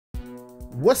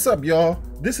What's up, y'all?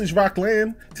 This is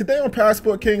Rockland. Today on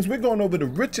Passport Kings, we're going over the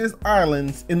richest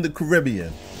islands in the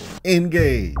Caribbean.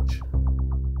 Engage.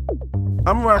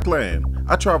 I'm Rockland.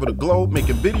 I travel the globe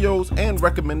making videos and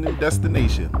recommending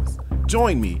destinations.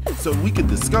 Join me so we can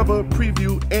discover,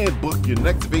 preview, and book your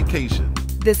next vacation.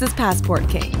 This is Passport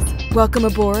Kings. Welcome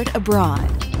aboard abroad.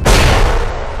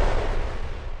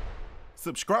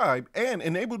 Subscribe and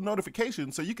enable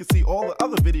notifications so you can see all the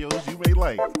other videos you may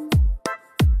like.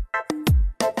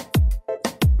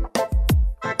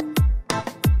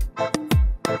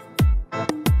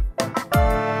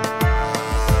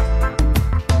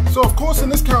 So of course in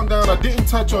this countdown I didn't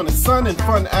touch on the fun and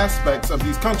fun aspects of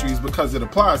these countries because it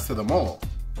applies to them all.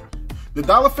 The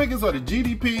dollar figures are the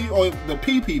GDP or the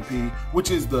PPP,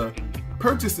 which is the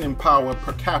purchasing power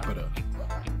per capita.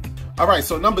 Alright,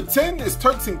 so number 10 is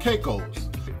Turks and Caicos.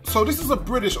 So this is a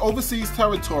British overseas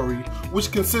territory which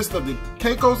consists of the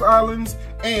Caicos Islands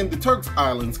and the Turks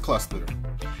Islands cluster.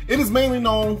 It is mainly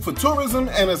known for tourism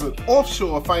and as an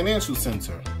offshore financial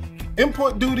center.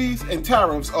 Import duties and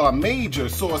tariffs are a major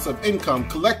source of income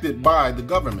collected by the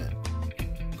government.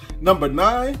 Number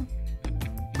 9,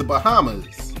 the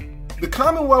Bahamas. The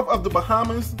Commonwealth of the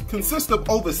Bahamas consists of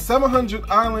over 700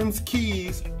 islands,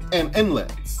 keys, and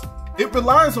inlets. It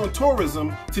relies on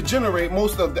tourism to generate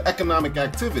most of the economic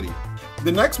activity.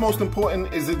 The next most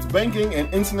important is its banking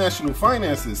and international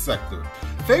finances sector.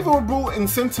 Favorable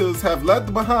incentives have led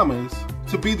the Bahamas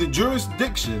to be the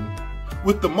jurisdiction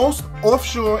with the most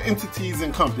offshore entities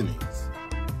and companies.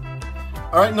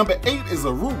 Alright, number 8 is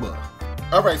Aruba.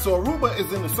 Alright, so Aruba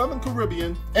is in the Southern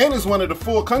Caribbean and is one of the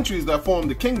 4 countries that form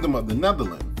the Kingdom of the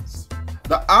Netherlands.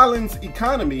 The island's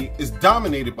economy is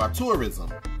dominated by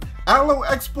tourism, aloe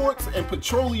exports, and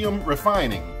petroleum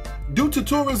refining. Due to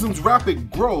tourism's rapid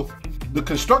growth, the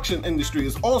construction industry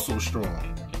is also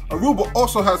strong. Aruba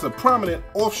also has a prominent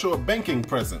offshore banking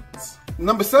presence.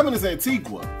 Number 7 is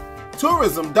Antigua.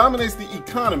 Tourism dominates the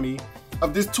economy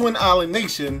of this twin island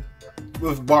nation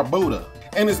with Barbuda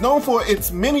and is known for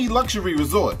its many luxury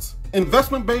resorts.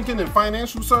 Investment banking and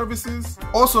financial services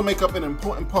also make up an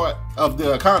important part of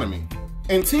the economy.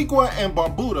 Antigua and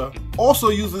Barbuda also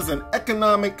uses an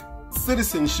economic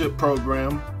citizenship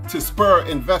program to spur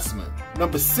investment.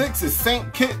 Number 6 is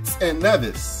St. Kitts and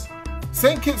Nevis.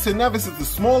 St. Kitts and Nevis is the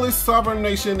smallest sovereign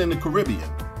nation in the Caribbean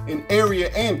in area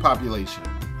and population.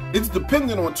 It's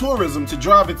dependent on tourism to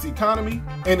drive its economy,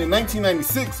 and in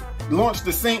 1996 launched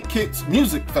the St. Kitts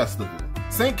Music Festival.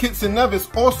 St. Kitts and Nevis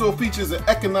also features an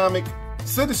economic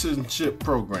citizenship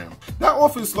program that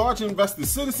offers large investor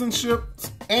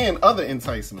citizenships and other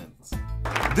enticements.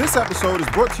 This episode is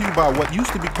brought to you by what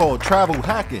used to be called travel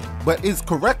hacking, but is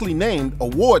correctly named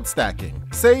award stacking.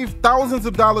 Save thousands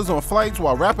of dollars on flights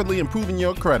while rapidly improving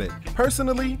your credit.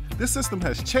 Personally, this system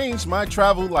has changed my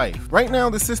travel life. Right now,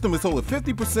 the system is over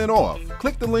 50% off.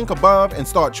 Click the link above and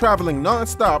start traveling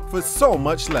non-stop for so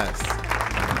much less.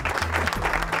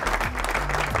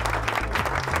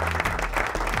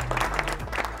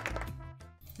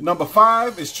 Number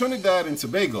 5 is Trinidad and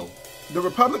Tobago. The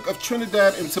Republic of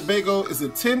Trinidad and Tobago is a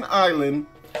 10-island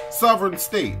sovereign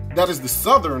state that is the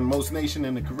southernmost nation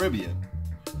in the Caribbean.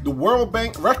 The World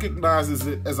Bank recognizes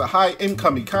it as a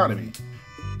high-income economy.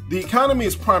 The economy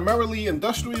is primarily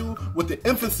industrial with the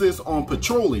emphasis on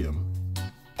petroleum,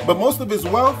 but most of its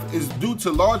wealth is due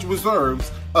to large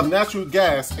reserves of natural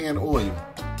gas and oil.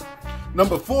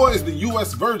 Number 4 is the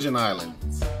U.S. Virgin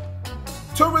Islands.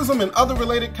 Tourism and other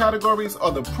related categories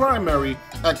are the primary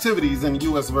activities in the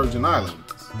U.S. Virgin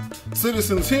Islands.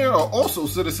 Citizens here are also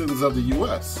citizens of the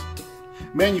U.S.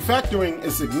 Manufacturing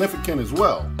is significant as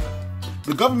well.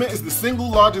 The government is the single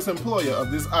largest employer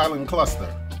of this island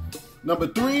cluster. Number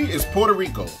 3 is Puerto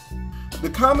Rico. The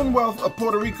Commonwealth of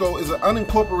Puerto Rico is an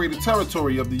unincorporated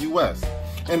territory of the U.S.,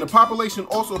 and the population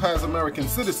also has American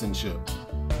citizenship.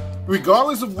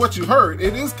 Regardless of what you heard,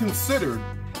 it is considered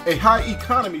a high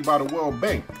economy by the World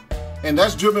Bank, and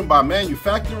that's driven by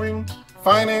manufacturing,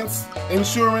 finance,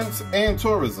 insurance, and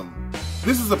tourism.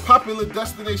 This is a popular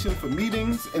destination for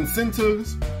meetings,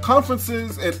 incentives,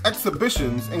 conferences, and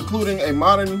exhibitions, including a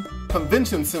modern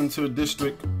convention center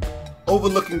district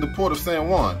overlooking the port of San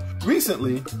Juan.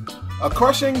 Recently, a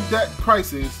crushing debt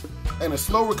crisis and a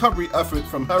slow recovery effort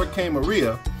from Hurricane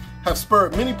Maria have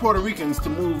spurred many Puerto Ricans to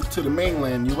move to the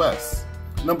mainland U.S.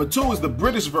 Number 2 is the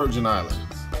British Virgin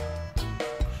Islands.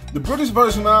 The British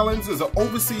Virgin Islands is an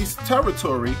overseas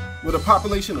territory with a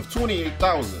population of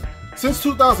 28,000. Since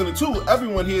 2002,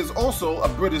 everyone here is also a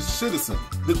British citizen.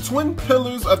 The twin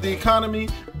pillars of the economy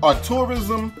are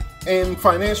tourism and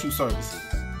financial services.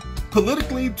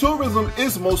 Politically, tourism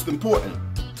is most important,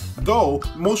 though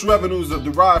most revenues are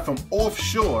derived from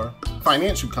offshore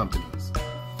financial companies.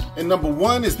 And number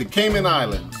 1 is the Cayman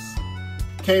Islands.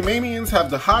 Caymanians have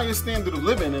the highest standard of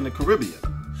living in the Caribbean.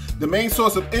 The main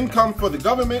source of income for the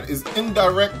government is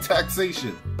indirect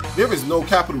taxation. There is no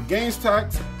capital gains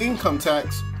tax, income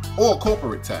tax, or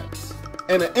corporate tax.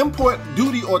 And an import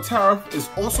duty or tariff is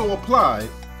also applied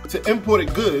to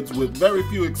imported goods with very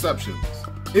few exceptions.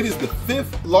 It is the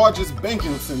 5th largest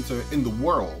banking center in the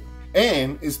world,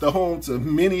 and it's the home to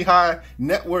many high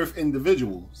net worth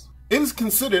individuals. It is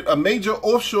considered a major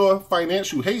offshore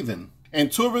financial haven,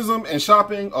 and tourism and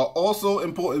shopping are also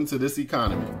important to this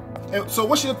economy. And so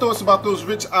what's your thoughts about those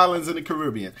rich islands in the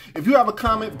Caribbean? If you have a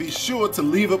comment, be sure to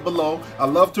leave it below. I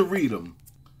love to read them.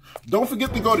 Don't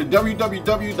forget to go to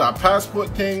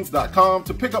www.passportkings.com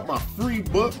to pick up my free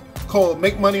book called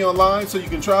Make Money Online so you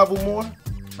can travel more.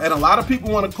 And a lot of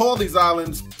people want to call these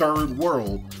islands third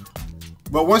world.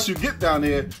 But once you get down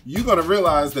there, you're going to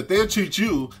realize that they'll treat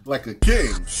you like a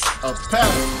king. A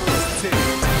passport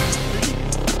king.